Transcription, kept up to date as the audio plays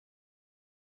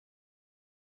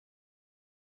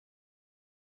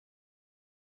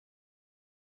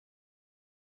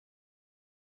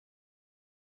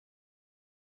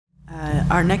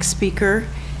Our next speaker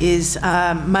is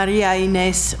María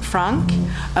Ines Franck,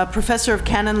 a professor of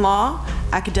canon law,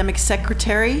 academic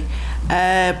secretary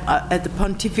at the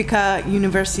Pontifical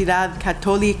Universidad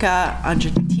Católica,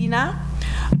 Argentina,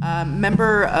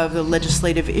 member of the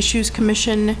Legislative Issues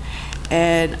Commission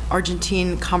and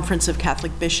Argentine Conference of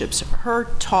Catholic Bishops. Her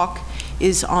talk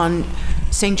is on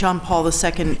St. John Paul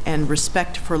II and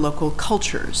respect for local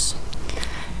cultures.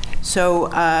 So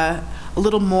a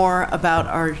little more about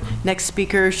our next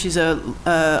speaker. She's a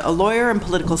lawyer and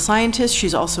political scientist.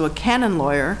 She's also a canon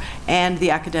lawyer and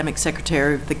the academic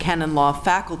secretary of the canon law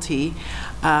faculty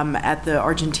at the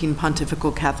Argentine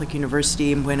Pontifical Catholic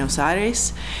University in Buenos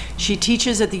Aires. She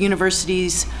teaches at the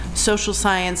university's social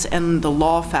science and the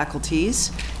law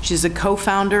faculties. She's a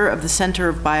co-founder of the Center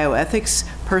of Bioethics,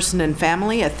 Person and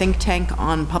Family, a think tank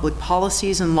on public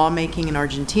policies and lawmaking in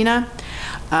Argentina.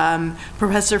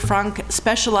 Professor Franck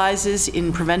specializes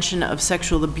in prevention of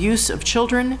sexual abuse of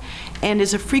children and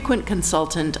is a frequent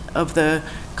consultant of the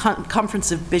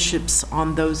Conference of Bishops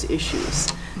on those issues.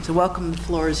 So welcome, the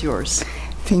floor is yours.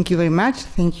 Thank you very much.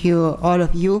 Thank you, all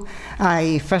of you.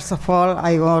 First of all,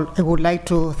 I would like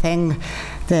to thank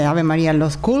the Ave Maria Law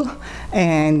School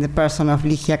and the person of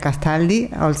Ligia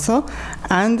Castaldi also,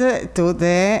 and to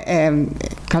the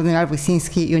Cardinal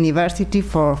Wyszynski University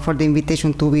for the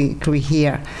invitation to be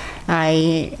here.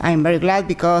 I'm very glad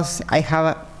because I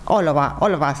have all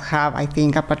of us have, I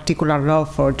think, a particular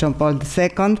love for John Paul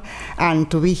II,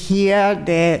 and to be here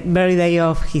the very day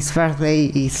of his birthday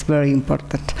is very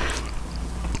important.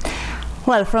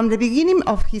 Well, from the beginning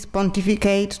of his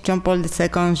pontificate, John Paul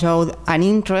II showed an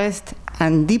interest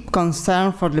and deep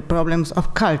concern for the problems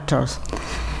of cultures.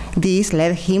 This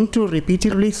led him to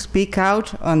repeatedly speak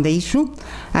out on the issue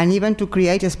and even to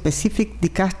create a specific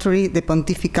dicastery, the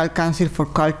Pontifical Council for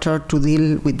Culture, to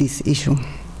deal with this issue.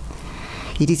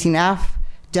 It is enough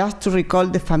just to recall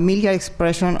the familiar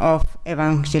expression of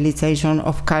evangelization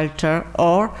of culture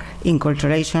or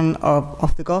inculturation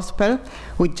of the gospel,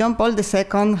 which John Paul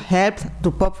II helped to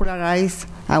popularize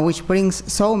and which brings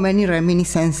so many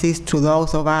reminiscences to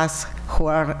those of us who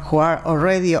are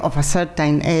already of a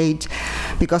certain age,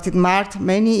 because it marked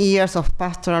many years of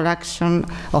pastoral action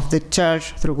of the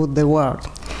Church throughout the world.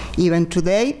 Even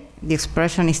today, the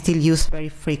expression is still used very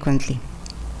frequently.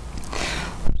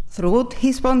 Throughout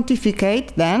his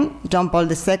pontificate, then, John Paul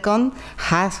II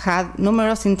has had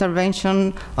numerous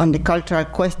interventions on the cultural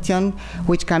question,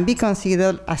 which can be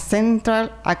considered a central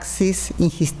axis in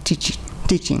his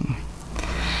teaching.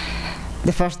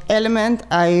 The first element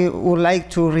I would like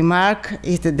to remark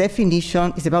is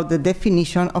about the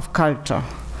definition of culture.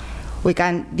 We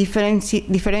can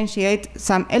differentiate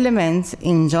some elements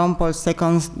in John Paul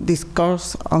II's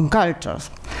discourse on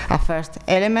cultures. A first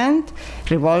element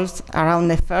revolves around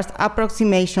the first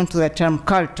approximation to the term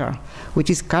culture,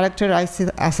 which is characterized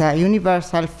as a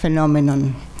universal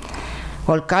phenomenon.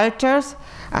 All cultures,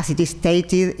 as it is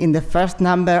stated in the first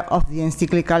number of the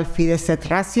encyclical Fides et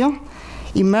Ratio,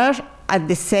 emerge at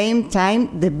the same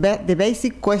time the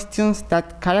basic questions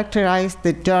that characterize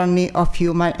the journey of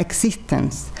human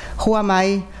existence. Who am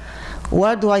I?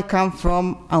 Where do I come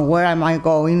from? And where am I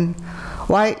going?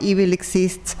 Why evil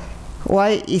exists?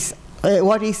 What is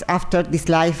after this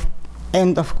life?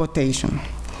 End of quotation.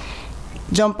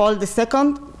 John Paul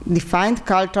II defined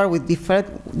culture with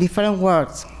different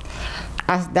words,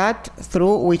 as that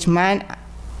through which man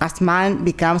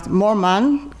becomes more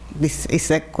man. This is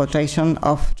a quotation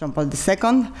of John Paul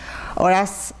II, or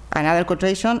as another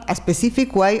quotation, a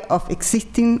specific way of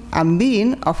existing and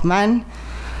being of man,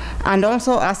 and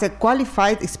also as a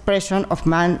qualified expression of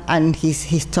man and his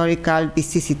historical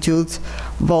vicissitudes,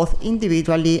 both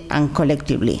individually and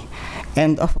collectively.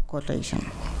 End of quotation.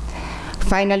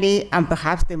 Finally, and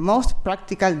perhaps the most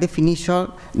practical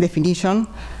definition,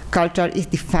 culture is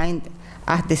defined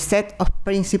as the set of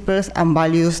principles and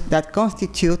values that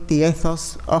constitute the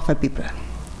ethos of a people.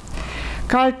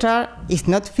 Culture is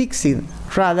not fixed,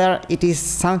 rather it is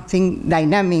something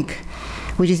dynamic,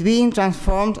 which is being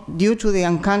transformed due to the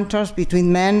encounters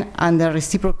between men and the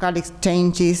reciprocal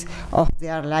exchanges of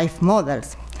their life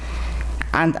models.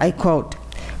 And I quote,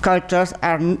 "Cultures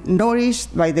are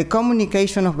nourished by the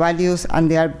communication of values, and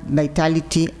their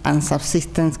vitality and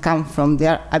subsistence come from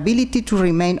their ability to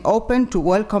remain open to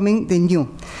welcoming the new."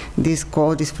 This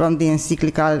quote is from the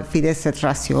encyclical Fides et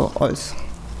Ratio also.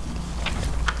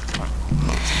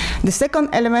 The second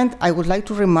element I would like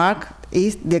to remark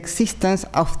is the existence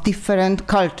of different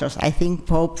cultures. I think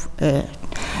Pope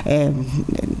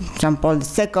John Paul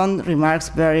II remarks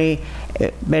very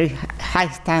high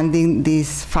standing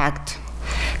this fact.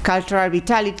 Cultural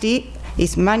vitality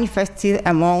is manifested,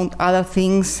 among other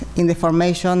things, in the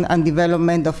formation and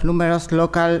development of numerous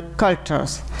local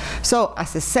cultures. So,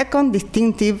 as a second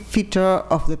distinctive feature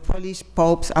of the Polish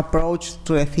Pope's approach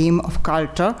to the theme of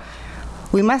culture,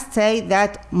 we must say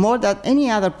that more than any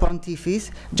other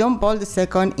pontiff, John Paul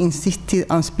II insisted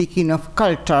on speaking of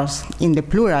cultures in the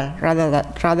plural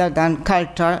rather than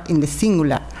culture in the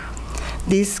singular.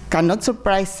 This cannot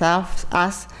surprise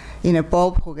us in a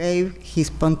pope who gave his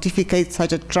pontificate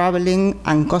such a traveling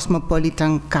and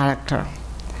cosmopolitan character.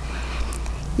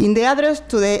 In the address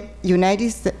to the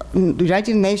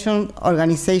United Nations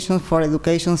Organization for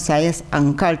Education, Science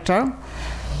and Culture,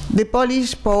 the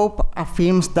Polish Pope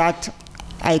affirms that,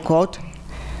 I quote,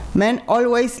 "Man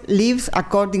always lives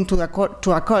according to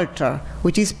a culture,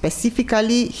 which is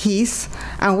specifically his,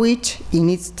 and which, in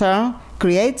its turn,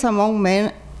 creates among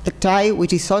men a tie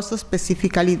which is also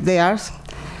specifically theirs,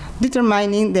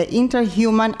 determining the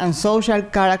interhuman and social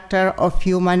character of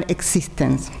human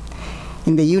existence.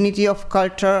 In the unity of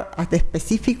culture as the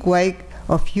specific way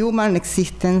of human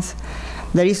existence,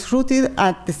 there is rooted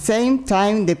at the same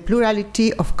time the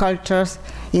plurality of cultures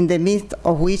in the midst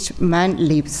of which man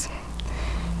lives.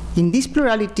 In this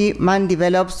plurality, man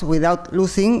develops without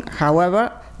losing,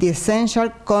 however, the essential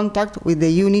contact with the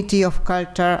unity of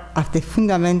culture as the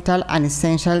fundamental and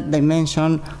essential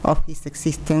dimension of his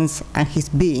existence and his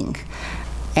being."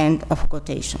 End of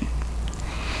quotation.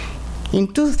 In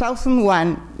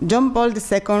 2001, John Paul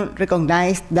II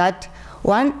recognized that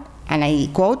one, and I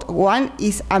quote, "one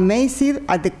is amazed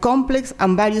at the complex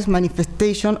and various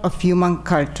manifestations of human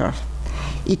culture.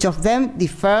 Each of them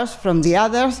differs from the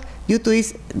others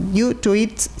due to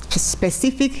its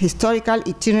specific historical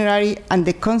itinerary and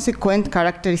the consequent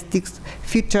characteristics,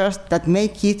 features that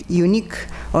make it unique,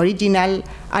 original,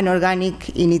 and organic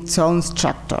in its own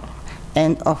structure."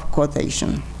 End of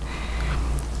quotation.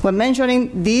 When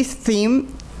mentioning this theme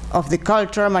of the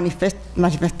cultural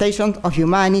manifestations of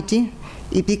humanity,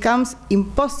 it becomes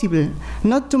impossible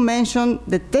not to mention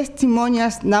the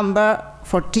testimonials number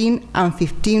 14 and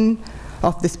 15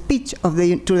 of the speech to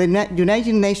the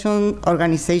United Nations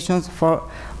Organizations for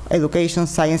Education,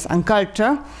 Science and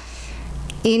Culture,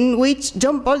 in which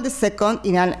John Paul II,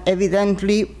 in an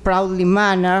evidently proudly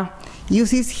manner,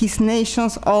 uses his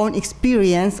nation's own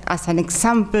experience as an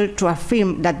example to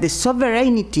affirm that the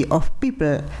sovereignty of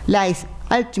people lies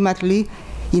ultimately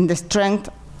in the strength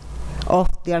of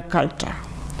their culture.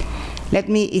 Let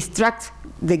me extract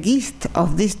the gist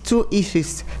of these two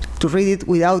issues to read it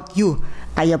without you.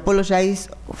 I apologize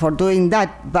for doing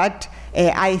that, but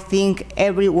I think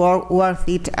every word worth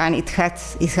it, and it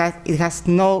has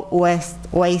no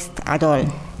waste at all.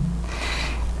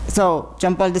 So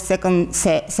John Paul II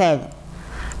said,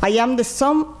 "I am the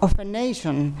son of a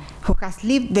nation who has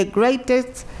lived the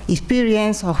greatest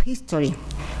experience of history,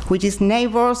 which its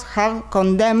neighbors have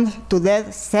condemned to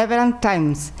death several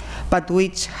times, but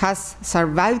which has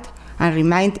survived and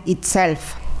remained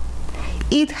itself.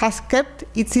 It has kept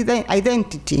its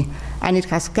identity, and it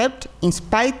has kept, in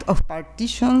spite of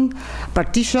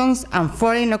partitions and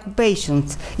foreign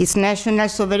occupations, its national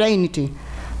sovereignty,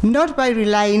 not by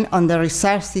relying on the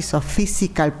resources of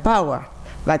physical power,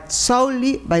 but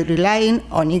solely by relying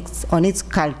on its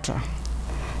culture.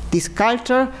 This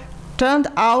culture turned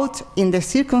out in the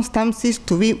circumstances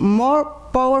to be more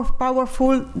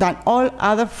powerful than all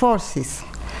other forces.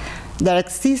 There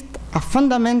exists a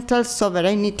fundamental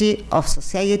sovereignty of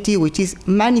society which is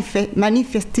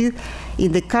manifested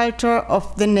in the culture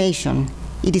of the nation.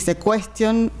 It is a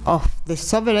question of the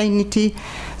sovereignty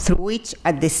through which,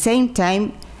 at the same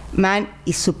time, man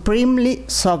is supremely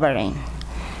sovereign.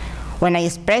 When I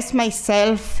express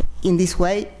myself in this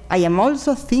way, I am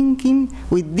also thinking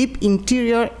with deep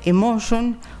interior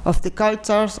emotion of the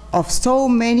cultures of so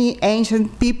many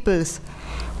ancient peoples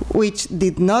which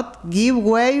did not give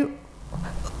way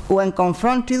when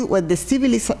confronted with the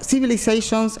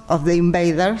civilizations of the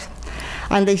invaders,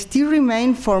 and they still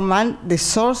remain for man the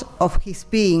source of his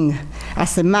being,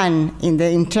 as a man in the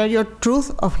interior truth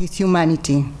of his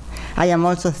humanity. I am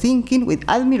also thinking with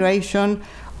admiration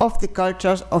of the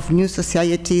cultures of new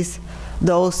societies,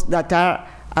 those that are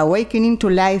awakening to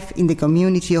life in the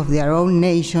community of their own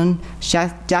nation,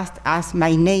 just as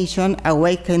my nation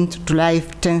awakened to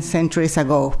life 10 centuries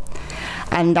ago,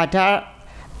 and that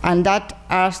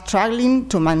are struggling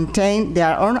to maintain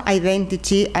their own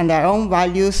identity and their own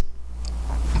values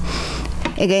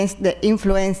against the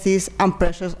influences and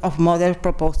pressures of modern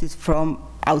proposals from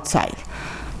outside.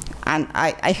 And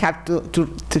I have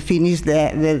to finish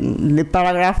the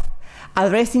paragraph.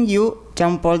 Addressing you,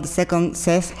 John Paul II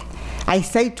says, "I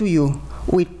say to you,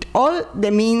 with all the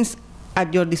means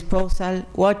at your disposal,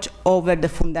 watch over the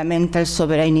fundamental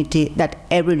sovereignty that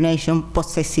every nation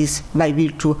possesses by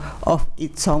virtue of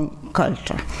its own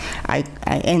culture.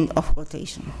 End of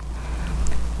quotation.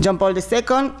 John Paul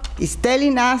II is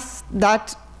telling us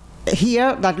that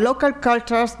here that local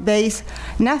cultures base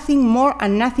nothing more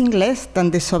and nothing less than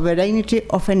the sovereignty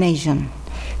of a nation.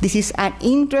 This is an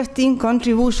interesting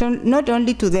contribution not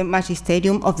only to the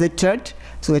magisterium of the Church,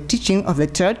 to the teaching of the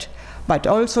Church, but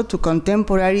also to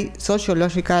contemporary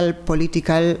sociological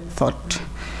political thought.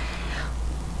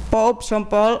 Pope John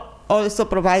Paul also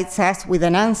provides us with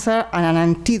an answer and an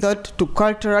antidote to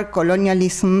cultural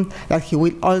colonialism that he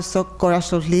will also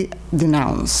courageously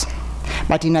denounce.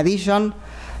 But in addition,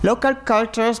 local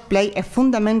cultures play a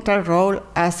fundamental role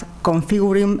as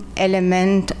configuring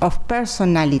element of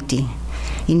personality.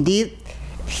 Indeed,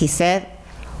 he said,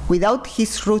 without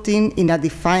his rooting in a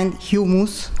defined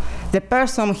humus, the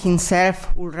person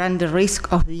himself would run the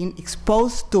risk of being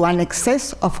exposed to an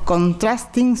excess of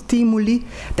contrasting stimuli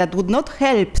that would not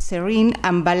help serene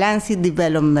and balanced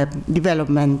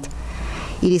development.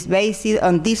 It is based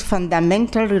on this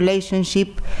fundamental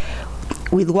relationship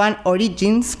with one's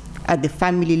origins at the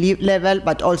family level,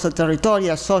 but also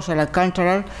territorial, social, and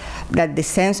cultural, that the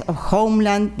sense of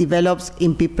homeland develops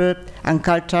in people, and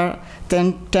culture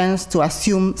tends to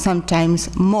assume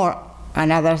sometimes more and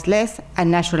others less a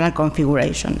national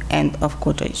configuration. End of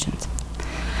quotations.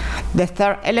 The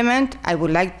third element I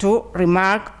would like to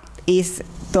remark is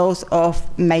those of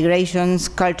migrations,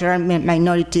 cultural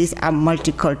minorities, and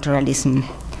multiculturalism.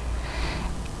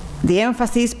 The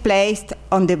emphasis placed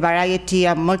on the variety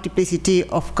and multiplicity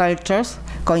of cultures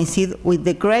coincide with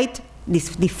the great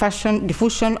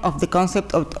diffusion of the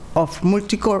concept of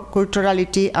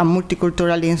multiculturality and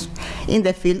multiculturalism in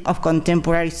the field of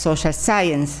contemporary social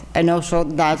science, and also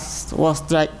that was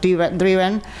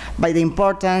driven by the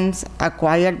importance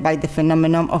acquired by the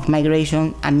phenomenon of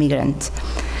migration and migrants.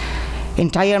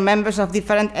 Entire members of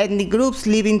different ethnic groups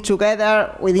living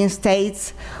together within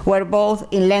states where both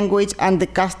in language and the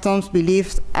customs,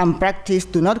 beliefs, and practice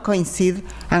do not coincide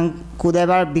and could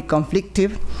ever be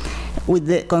conflictive, with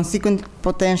the consequent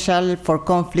potential for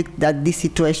conflict that this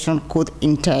situation could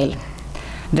entail.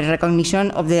 The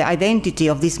recognition of the identity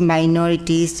of these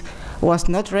minorities was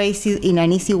not raised in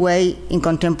an easy way in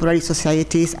contemporary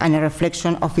societies, and a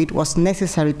reflection of it was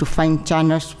necessary to find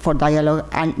channels for dialogue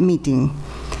and meeting.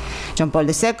 John Paul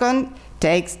II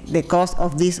takes the cause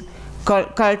of these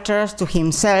cultures to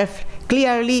himself,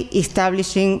 clearly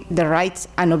establishing the rights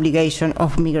and obligations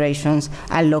of migrations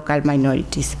and local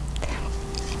minorities.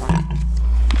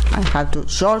 I have to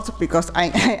short because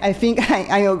I think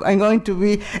I'm going to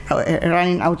be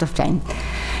running out of time.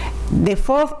 The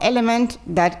fourth element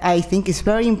that I think is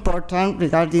very important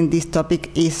regarding this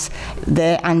topic is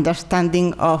the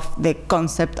understanding of the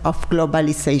concept of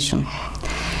globalization.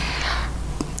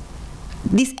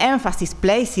 This emphasis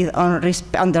placed on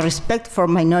the respect for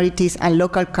minorities and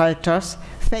local cultures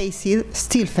still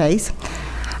faces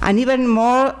an even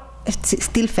more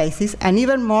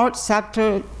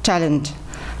subtle challenge,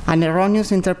 an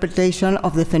erroneous interpretation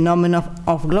of the phenomenon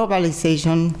of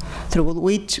globalization, through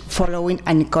which, following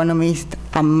an economist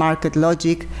and market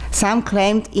logic, some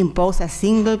claimed impose a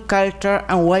single culture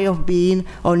and way of being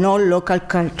on all local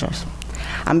cultures.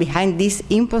 And behind this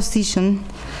imposition,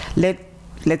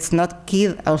 let's not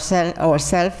kid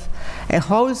ourselves, a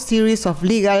whole series of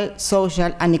legal,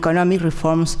 social, and economic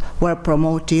reforms were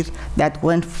promoted that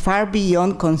went far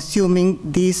beyond consuming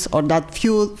this or that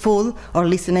food, or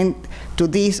listening to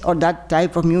this or that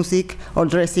type of music, or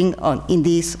dressing in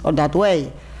this or that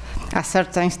way. A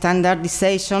certain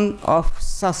standardization of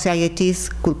societies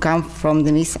could come from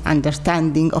the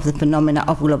misunderstanding of the phenomena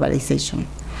of globalization.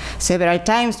 Several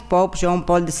times, Pope John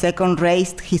Paul II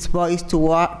raised his voice to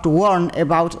warn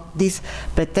about these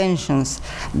pretensions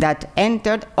that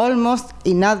entered almost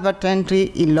inadvertently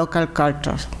in local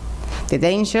cultures. The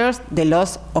dangers, the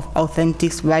loss of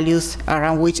authentic values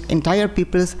around which entire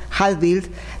peoples had built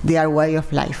their way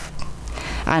of life.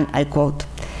 And I quote,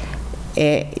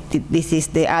 this is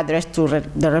the address to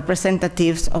the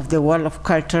representatives of the world of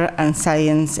culture and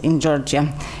science in Georgia,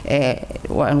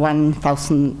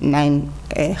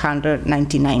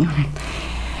 1999.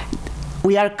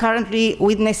 We are currently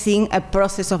witnessing a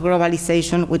process of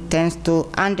globalization which tends to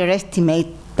underestimate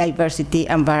diversity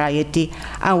and variety,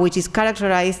 and which is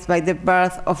characterized by the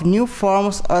birth of new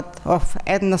forms of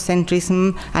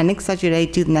ethnocentrism and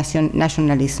exaggerated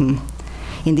nationalism.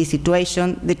 In this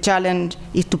situation, the challenge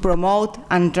is to promote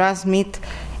and transmit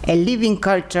A living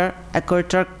culture, a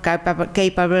culture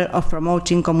capable of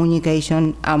promoting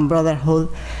communication and brotherhood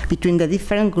between the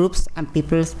different groups and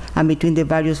peoples and between the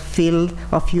various fields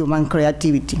of human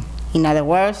creativity. In other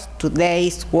words,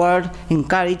 today's world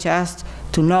encourages us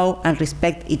to know and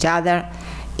respect each other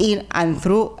in and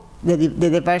through the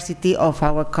diversity of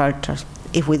our cultures.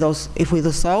 If we do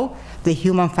so, the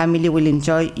human family will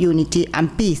enjoy unity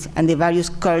and peace, and the various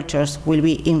cultures will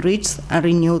be enriched and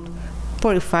renewed,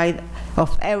 purified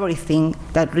of everything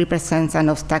that represents an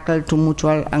obstacle to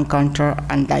mutual encounter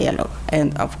and dialogue.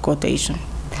 End of quotation.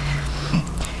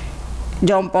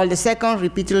 John Paul II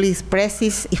repeatedly expressed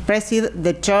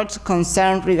the Church's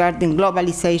concern regarding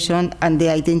globalization and the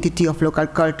identity of local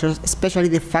cultures, especially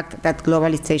the fact that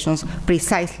globalization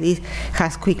precisely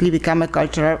has quickly become a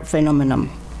cultural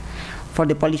phenomenon. For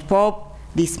the Polish Pope,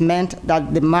 this meant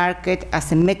that the market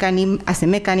as a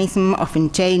mechanism of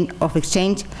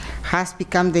exchange has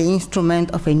become the instrument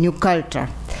of a new culture,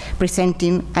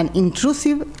 presenting an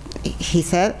intrusive, he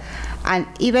said, and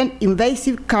even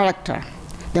invasive character.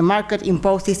 The market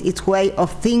imposes its way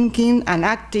of thinking and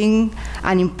acting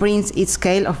and imprints its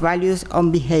scale of values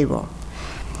on behavior.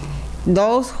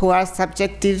 Those who are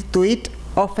subjected to it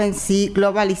often see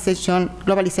globalization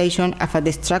as a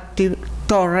destructive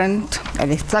torrent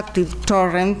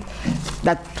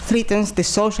that threatens the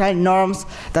social norms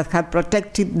that have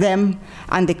protected them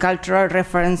and the cultural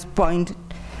reference point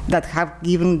that have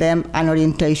given them an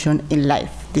orientation in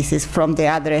life. This is from the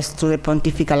address to the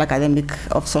Pontifical Academic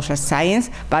of Social Science,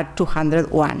 part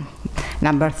 201,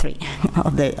 number 3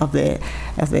 of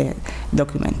the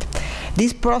document.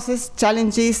 This process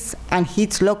challenges and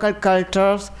hits local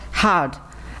cultures hard,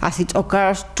 as it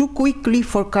occurs too quickly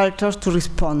for cultures to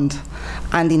respond.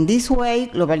 And in this way,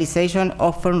 globalization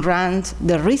often runs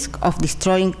the risk of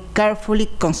destroying carefully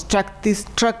constructed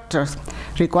structures,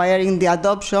 requiring the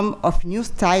adoption of new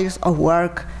styles of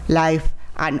work, life,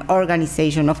 and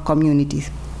organization of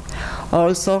communities.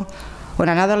 Also, on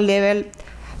another level,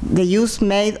 the use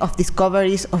made of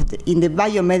discoveries in the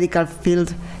biomedical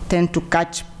field tend to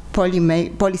catch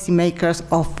policymakers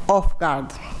off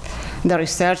guard. The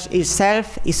research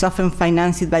itself is often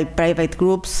financed by private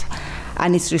groups,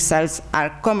 and its results are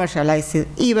commercialized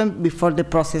even before the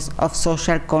process of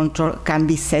social control can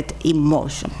be set in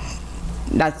motion.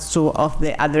 That's true of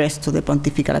the address to the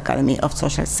Pontifical Academy of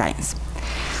Social Science.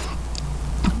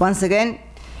 Once again,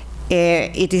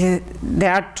 there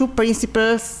are two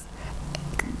principles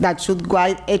that should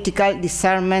guide ethical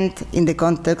discernment in the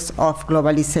context of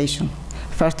globalization.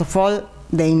 First of all,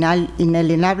 the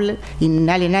inalienable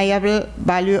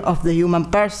value of the human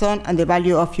person and the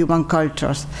value of human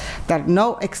cultures, that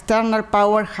no external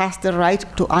power has the right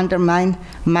to undermine,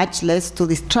 much less to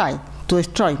destroy.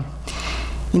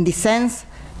 In this sense,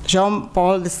 John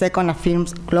Paul II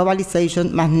affirms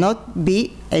globalization must not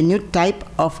be a new type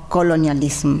of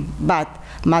colonialism, but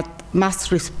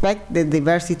must respect the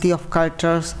diversity of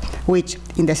cultures, which,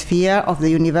 in the sphere of the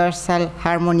universal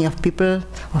harmony of peoples,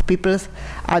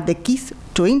 are the keys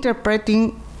to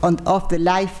interpreting of the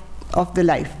life.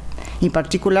 In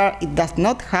particular, it does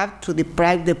not have to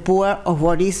deprive the poor of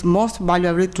what is most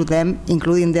valuable to them,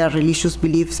 including their religious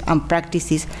beliefs and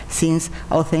practices, since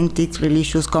authentic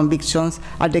religious convictions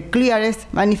are the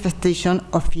clearest manifestation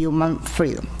of human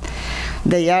freedom.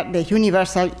 They are the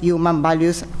universal human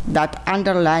values that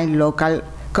underline local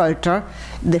culture,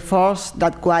 the force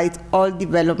that guides all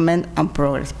development and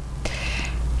progress.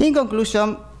 In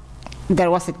conclusion, there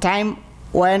was a time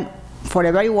when, for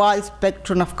a very wide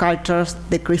spectrum of cultures,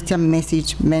 the Christian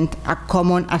message meant a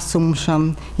common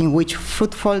assumption in which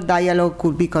fruitful dialogue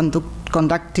could be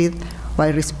conducted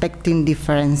while respecting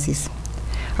differences.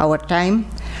 Our time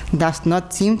does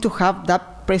not seem to have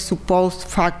that presupposed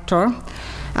factor,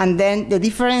 and then the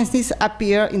differences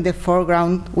appear in the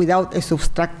foreground without a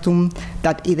substratum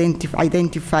that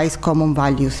identifies common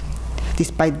values.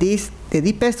 Despite this, the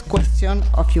deepest question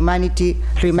of humanity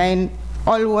remains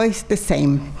always the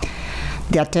same.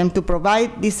 The attempt to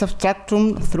provide this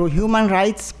substratum through human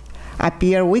rights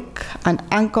appear weak and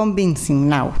unconvincing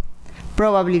now,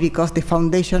 probably because the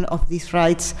foundation of these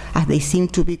rights, as they seem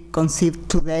to be conceived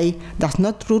today, does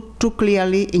not root too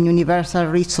clearly in universal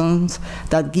reasons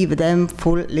that give them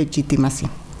full legitimacy.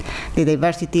 The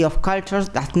diversity of cultures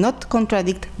does not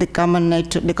contradict the common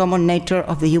nature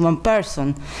of the human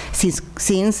person,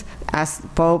 since as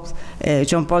Pope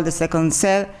John Paul II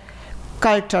said,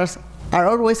 cultures are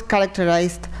always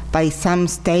characterized by some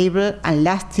stable and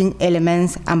lasting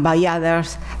elements and by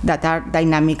others that are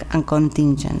dynamic and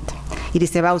contingent. It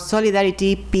is about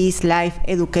solidarity, peace, life,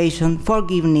 education,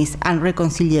 forgiveness, and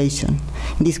reconciliation.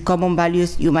 In these common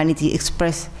values, humanity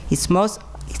expresses its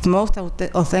its most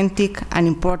authentic and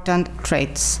important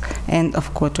traits. End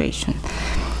of quotation.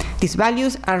 These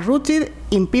values are rooted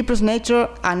in people's nature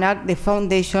and are the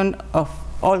foundation of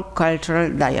all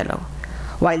cultural dialogue.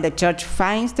 While the Church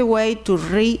finds the way to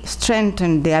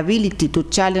re-strengthen the ability to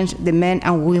challenge the men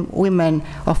and women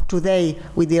of today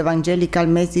with the evangelical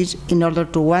message in order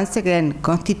to once again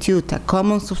constitute a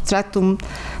common substratum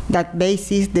that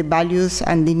bases the values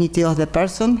and dignity of the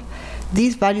person,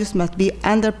 these values must be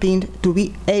underpinned to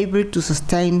be able to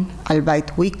sustain,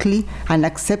 albeit weakly and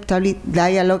acceptably,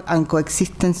 dialogue and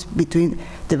coexistence between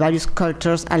the various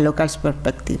cultures and local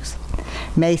perspectives.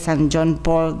 May St. John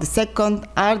Paul II,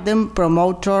 ardent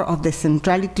promoter of the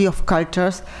centrality of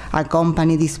cultures,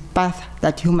 accompany this path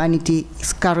that humanity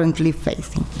is currently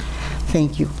facing.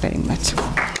 Thank you very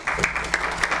much.